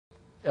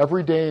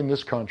Every day in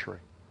this country,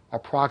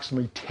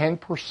 approximately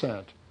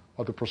 10%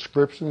 of the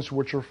prescriptions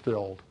which are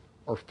filled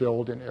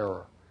in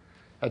error.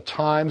 At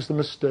times, the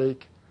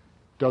mistake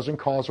doesn't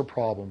cause a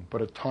problem,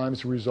 but at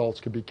times the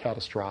results can be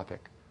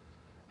catastrophic.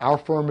 Our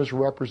firm has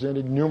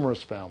represented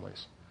numerous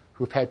families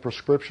who've had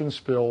prescriptions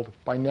filled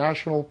by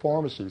national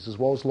pharmacies as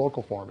well as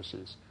local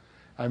pharmacies.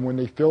 And when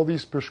they fill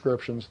these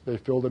prescriptions, they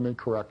fill them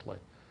incorrectly,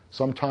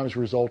 sometimes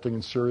resulting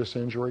in serious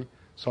injury,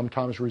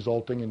 sometimes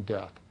resulting in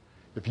death.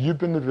 If you've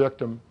been the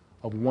victim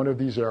of one of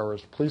these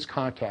errors, please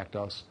contact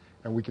us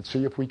and we can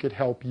see if we could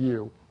help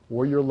you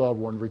or your loved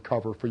one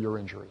recover for your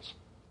injuries.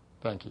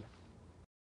 Thank you.